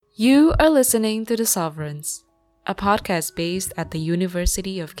You are listening to The Sovereigns, a podcast based at the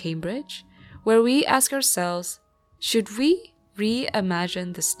University of Cambridge, where we ask ourselves, should we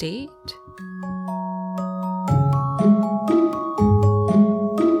reimagine the state?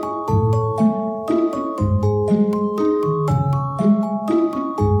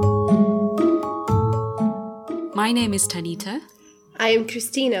 My name is Tanita. I am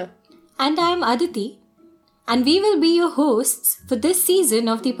Christina. And I am Aditi. And we will be your hosts for this season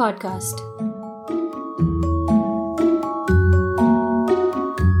of the podcast.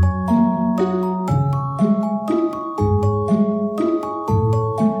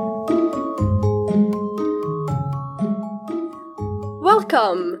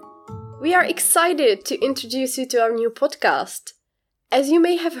 Welcome! We are excited to introduce you to our new podcast. As you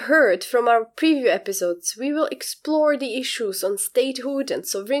may have heard from our preview episodes, we will explore the issues on statehood and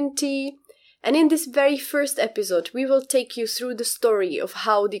sovereignty. And in this very first episode, we will take you through the story of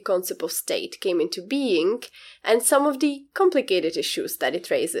how the concept of state came into being and some of the complicated issues that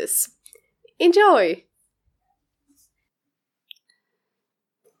it raises. Enjoy!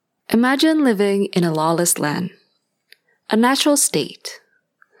 Imagine living in a lawless land, a natural state.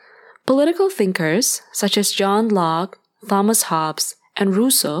 Political thinkers such as John Locke, Thomas Hobbes, and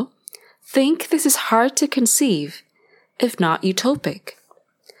Rousseau think this is hard to conceive, if not utopic.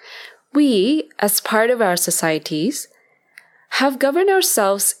 We, as part of our societies, have governed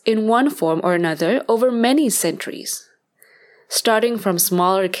ourselves in one form or another over many centuries. Starting from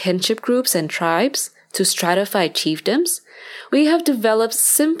smaller kinship groups and tribes to stratified chiefdoms, we have developed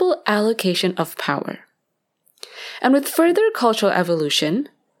simple allocation of power. And with further cultural evolution,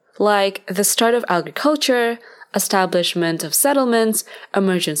 like the start of agriculture, establishment of settlements,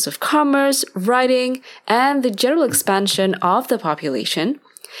 emergence of commerce, writing, and the general expansion of the population,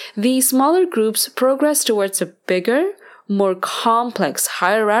 these smaller groups progress towards a bigger, more complex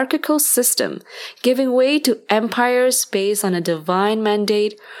hierarchical system, giving way to empires based on a divine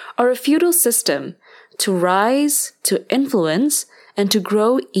mandate or a feudal system to rise, to influence, and to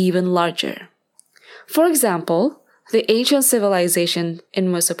grow even larger. For example, the ancient civilization in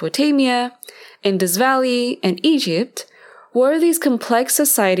Mesopotamia, Indus Valley, and Egypt were these complex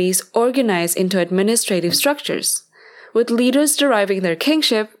societies organized into administrative structures, with leaders deriving their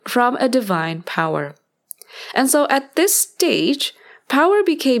kingship from a divine power. And so at this stage, power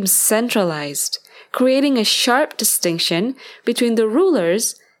became centralized, creating a sharp distinction between the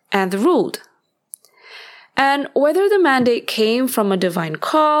rulers and the ruled. And whether the mandate came from a divine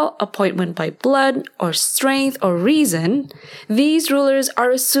call, appointment by blood, or strength or reason, these rulers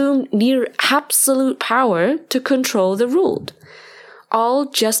are assumed near absolute power to control the ruled, all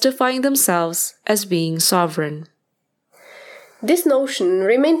justifying themselves as being sovereign. This notion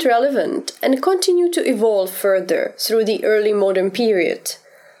remained relevant and continued to evolve further through the early modern period.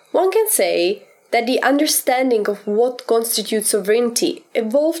 One can say that the understanding of what constitutes sovereignty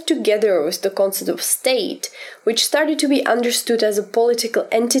evolved together with the concept of state, which started to be understood as a political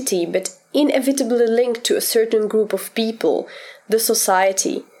entity but inevitably linked to a certain group of people, the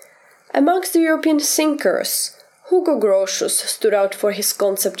society. Amongst the European thinkers, Hugo Grotius stood out for his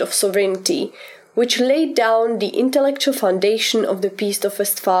concept of sovereignty, which laid down the intellectual foundation of the Peace of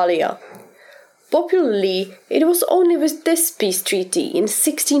Westphalia. Popularly, it was only with this peace treaty in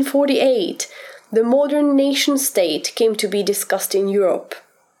 1648 the modern nation-state came to be discussed in Europe.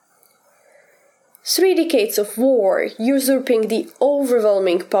 3 decades of war, usurping the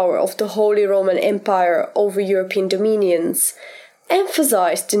overwhelming power of the Holy Roman Empire over European dominions,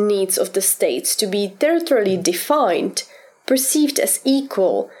 emphasized the needs of the states to be territorially defined, perceived as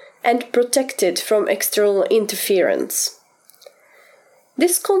equal, and protected from external interference.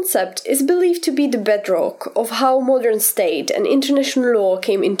 This concept is believed to be the bedrock of how modern state and international law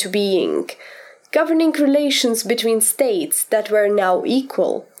came into being, governing relations between states that were now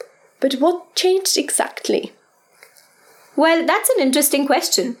equal. But what changed exactly? Well, that's an interesting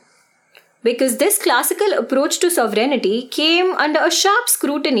question. Because this classical approach to sovereignty came under a sharp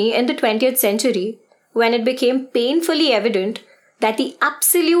scrutiny in the 20th century, when it became painfully evident that the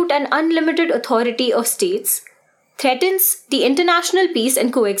absolute and unlimited authority of states threatens the international peace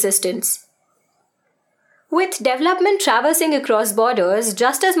and coexistence. With development traversing across borders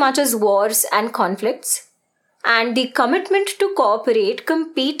just as much as wars and conflicts, and the commitment to cooperate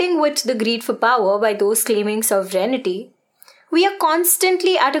competing with the greed for power by those claiming sovereignty, we are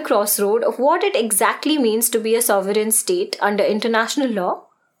constantly at a crossroad of what it exactly means to be a sovereign state under international law,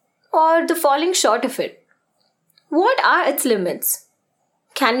 or the falling short of it. What are its limits?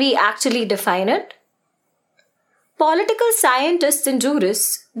 Can we actually define it? Political scientists and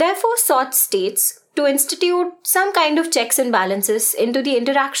jurists therefore sought states to institute some kind of checks and balances into the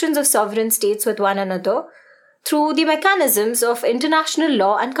interactions of sovereign states with one another through the mechanisms of international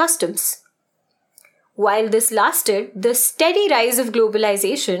law and customs. While this lasted, the steady rise of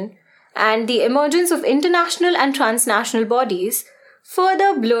globalization and the emergence of international and transnational bodies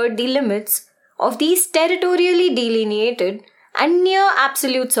further blurred the limits of these territorially delineated and near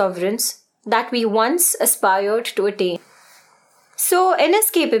absolute sovereigns that we once aspired to attain. So,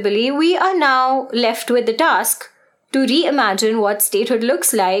 inescapably, we are now left with the task to reimagine what statehood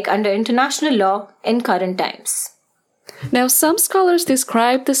looks like under international law in current times. Now, some scholars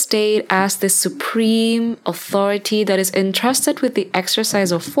describe the state as the supreme authority that is entrusted with the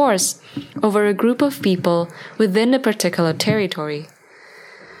exercise of force over a group of people within a particular territory.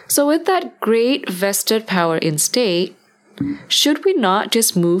 So, with that great vested power in state, should we not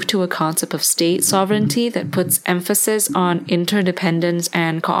just move to a concept of state sovereignty that puts emphasis on interdependence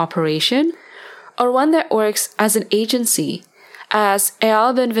and cooperation, or one that works as an agency, as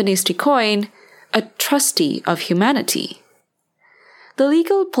Eyal Ben-Venisti coined, a trustee of humanity? The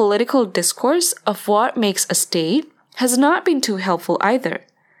legal political discourse of what makes a state has not been too helpful either.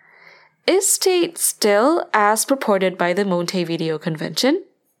 Is state still as purported by the Montevideo Convention?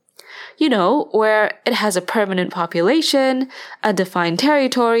 You know, where it has a permanent population, a defined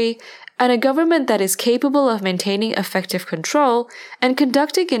territory, and a government that is capable of maintaining effective control and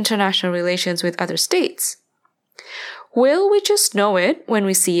conducting international relations with other states. Will we just know it when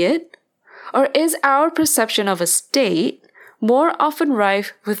we see it? Or is our perception of a state more often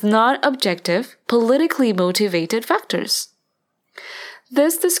rife with non-objective, politically motivated factors?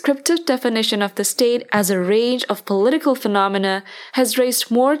 This descriptive definition of the state as a range of political phenomena has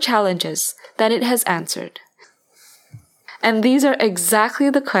raised more challenges than it has answered. And these are exactly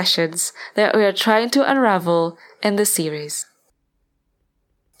the questions that we are trying to unravel in this series.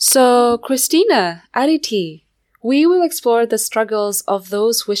 So, Christina, Aditi, we will explore the struggles of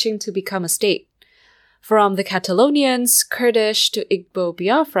those wishing to become a state. From the Catalonians, Kurdish to Igbo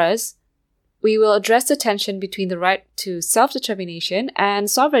Biafras, we will address the tension between the right to self-determination and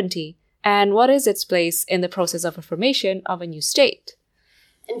sovereignty, and what is its place in the process of formation of a new state.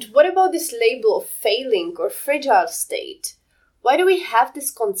 And what about this label of failing or fragile state? Why do we have this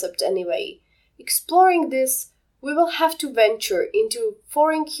concept anyway? Exploring this, we will have to venture into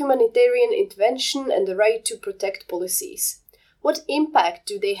foreign humanitarian intervention and the right to protect policies. What impact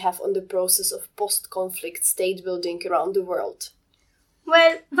do they have on the process of post-conflict state building around the world?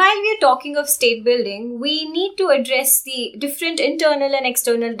 Well, while we're talking of state building, we need to address the different internal and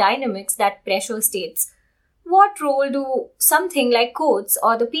external dynamics that pressure states. What role do something like courts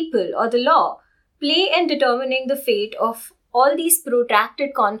or the people or the law play in determining the fate of all these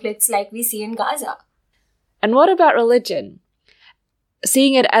protracted conflicts like we see in Gaza? And what about religion?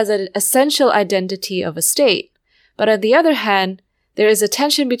 Seeing it as an essential identity of a state, but on the other hand, there is a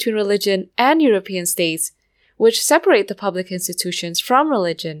tension between religion and European states which separate the public institutions from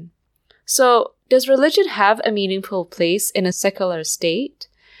religion. So, does religion have a meaningful place in a secular state?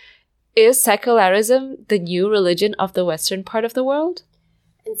 Is secularism the new religion of the Western part of the world?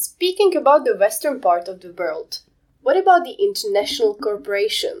 And speaking about the Western part of the world, what about the international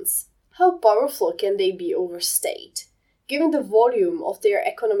corporations? How powerful can they be over state? Given the volume of their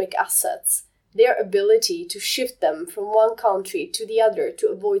economic assets, their ability to shift them from one country to the other to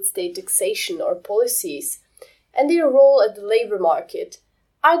avoid state taxation or policies, and their role at the labor market,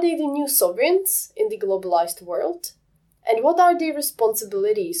 are they the new sovereigns in the globalized world? And what are their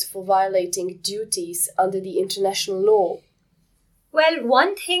responsibilities for violating duties under the international law? Well,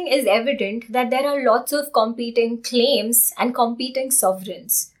 one thing is evident that there are lots of competing claims and competing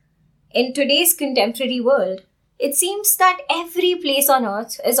sovereigns. In today's contemporary world, it seems that every place on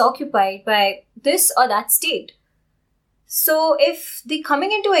earth is occupied by this or that state. So if the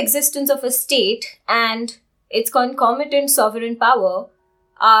coming into existence of a state and its concomitant sovereign power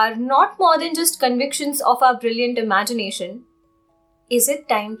are not more than just convictions of our brilliant imagination, is it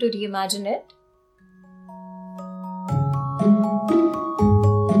time to reimagine it?